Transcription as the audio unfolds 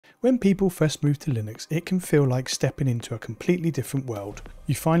When people first move to Linux, it can feel like stepping into a completely different world.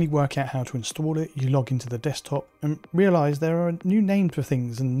 You finally work out how to install it, you log into the desktop and realise there are new names for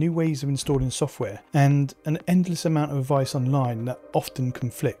things and new ways of installing software, and an endless amount of advice online that often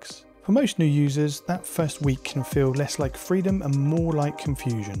conflicts. For most new users, that first week can feel less like freedom and more like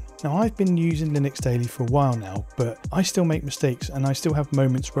confusion. Now, I've been using Linux daily for a while now, but I still make mistakes and I still have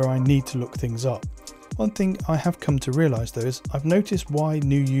moments where I need to look things up. One thing I have come to realise though is I've noticed why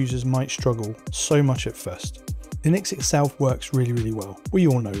new users might struggle so much at first. Linux itself works really well. We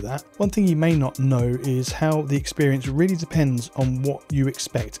all know that. One thing you may not know is how the experience really depends on what you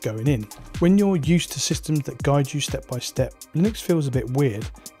expect going in. When you're used to systems that guide you step by step, Linux feels a bit weird,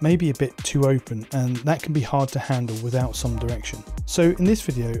 maybe a bit too open, and that can be hard to handle without some direction. So in this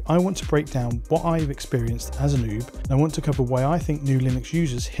video, I want to break down what I've experienced as a noob, and I want to cover why I think new Linux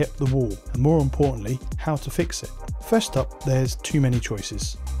users hit the wall, and more importantly, how to fix it. First up, there's too many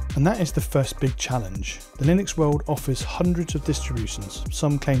choices. And that is the first big challenge. The Linux world offers hundreds of distributions.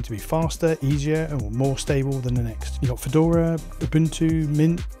 Some claim to be faster, easier, or more stable than the next. You've got Fedora, Ubuntu,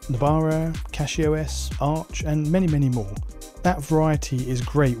 Mint, Fedora, CachyOS, Arch, and many more. That variety is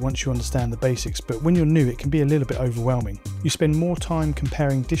great once you understand the basics, but when you're new it can be a little bit overwhelming. You spend more time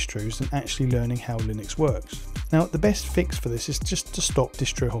comparing distros than actually learning how Linux works. Now, the best fix for this is just to stop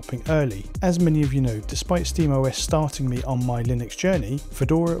distro hopping early. As many of you know, despite SteamOS starting me on my Linux journey,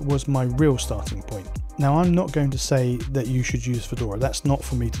 Fedora was my real starting point. Now, I'm not going to say that you should use Fedora, that's not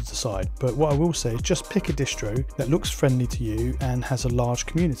for me to decide, but what I will say is just pick a distro that looks friendly to you and has a large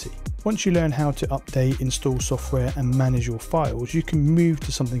community. Once you learn how to update, install software and manage your files, you can move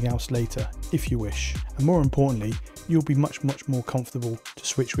to something else later if you wish, and more importantly, you'll be much more comfortable to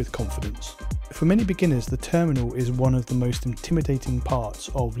switch with confidence. For many beginners, the terminal is one of the most intimidating parts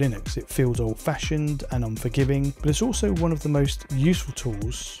of Linux. It feels old-fashioned and unforgiving, but it's also one of the most useful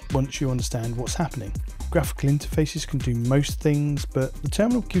tools once you understand what's happening. Graphical interfaces can do most things, but the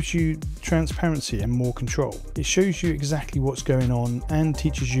terminal gives you transparency and more control. It shows you exactly what's going on and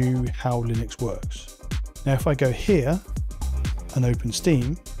teaches you how Linux works. Now, if I go here and open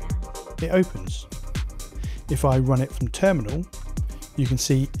Steam, it opens. If I run it from terminal, you can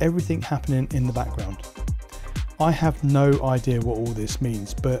see everything happening in the background. I have no idea what all this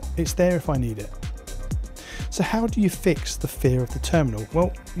means, but it's there if I need it. So how do you fix the fear of the terminal?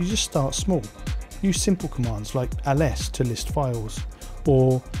 Well, you just start small. Use simple commands like ls to list files,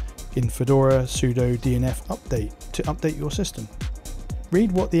 or in Fedora sudo dnf update to update your system.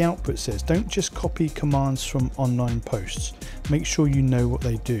 Read what the output says, don't just copy commands from online posts. Make sure you know what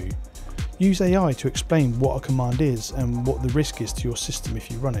they do. Use AI to explain what a command is and what the risk is to your system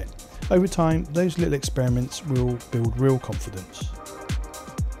if you run it. Over time, those little experiments will build real confidence.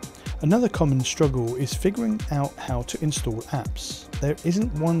 Another common struggle is figuring out how to install apps. There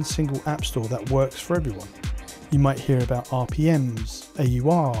isn't one single app store that works for everyone. You might hear about RPMs,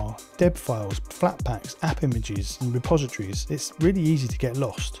 AUR, deb files, flatpaks, app images and repositories. It's really easy to get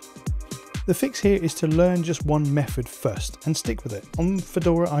lost. The fix here is to learn just one method first and stick with it. On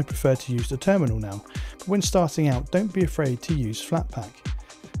Fedora I prefer to use the terminal now, but when starting out don't be afraid to use Flatpak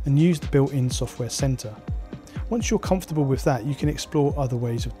and use the built-in software center. Once you're comfortable with that, you can explore other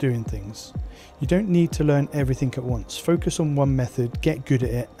ways of doing things. You don't need to learn everything at once. Focus on one method, get good at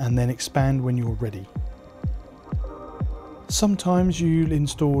it, and then expand when you're ready. Sometimes you'll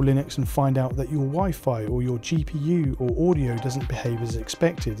install Linux and find out that your Wi-Fi or your GPU or audio doesn't behave as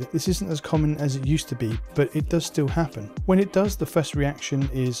expected. This isn't as common as it used to be, but it does still happen. When it does, the first reaction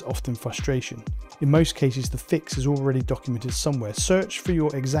is often frustration. In most cases, the fix is already documented somewhere. Search for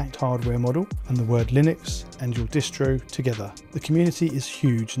your exact hardware model and the word Linux and your distro together. The community is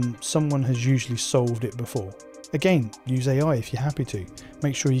huge and someone has usually solved it before. Again, use AI if you're happy to.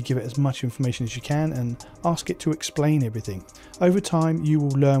 Make sure you give it as much information as you can and ask it to explain everything. Over time, you will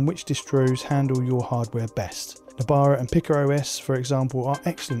learn which distros handle your hardware best. Fedora and PicaOS, for example, are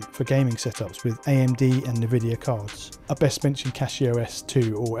excellent for gaming setups with AMD and NVIDIA cards. I best mention CachyOS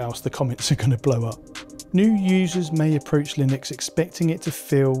too, or else the comments are going to blow up. New users may approach Linux expecting it to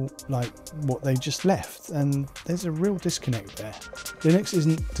feel like what they just left, and there's a real disconnect there. Linux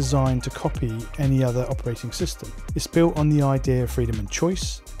isn't designed to copy any other operating system. It's built on the idea of freedom and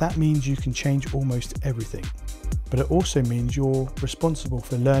choice. That means you can change almost everything. But it also means you're responsible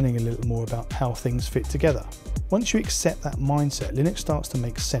for learning a little more about how things fit together. Once you accept that mindset, Linux starts to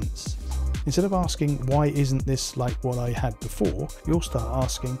make sense. Instead of asking, why isn't this like what I had before, you'll start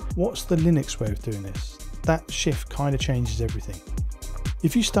asking, what's the Linux way of doing this? That shift kind of changes everything.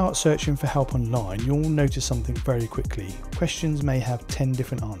 If you start searching for help online, you'll notice something very quickly. Questions may have 10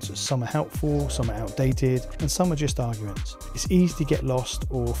 different answers. Some are helpful, some are outdated, and some are just arguments. It's easy to get lost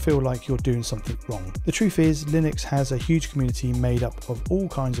or feel like you're doing something wrong. The truth is, Linux has a huge community made up of all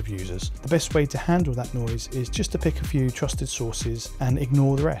kinds of users. The best way to handle that noise is just to pick a few trusted sources and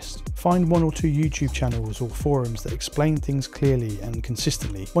ignore the rest. Find 1 or 2 YouTube channels or forums that explain things clearly and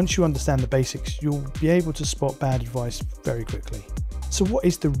consistently. Once you understand the basics, you'll be able to spot bad advice very quickly. So what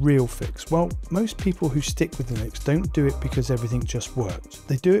is the real fix? Well, most people who stick with Linux don't do it because everything just worked.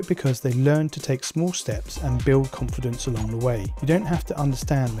 They do it because they learn to take small steps and build confidence along the way. You don't have to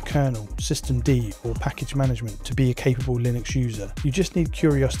understand the kernel, systemd, or package management to be a capable Linux user. You just need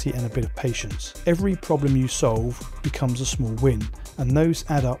curiosity and a bit of patience. Every problem you solve becomes a small win, and those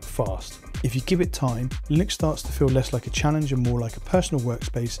add up fast. If you give it time, Linux starts to feel less like a challenge and more like a personal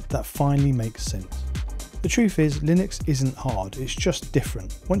workspace that finally makes sense. The truth is, Linux isn't hard, it's just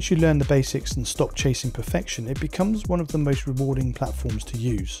different. Once you learn the basics and stop chasing perfection, it becomes one of the most rewarding platforms to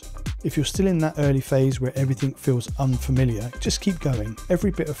use. If you're still in that early phase where everything feels unfamiliar, just keep going.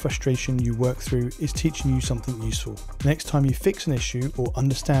 Every bit of frustration you work through is teaching you something useful. The next time you fix an issue or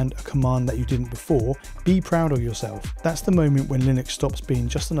understand a command that you didn't before, be proud of yourself. That's the moment when Linux stops being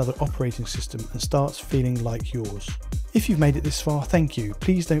just another operating system and starts feeling like yours. If you've made it this far, thank you.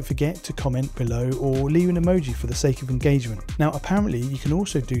 Please don't forget to comment below or leave an emoji for the sake of engagement. Now, apparently you can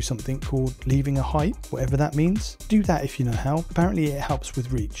also do something called leaving a hype, whatever that means. Do that if you know how. Apparently it helps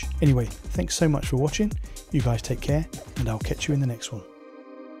with reach. Anyway, thanks so much for watching. You guys take care, and I'll catch you in the next one.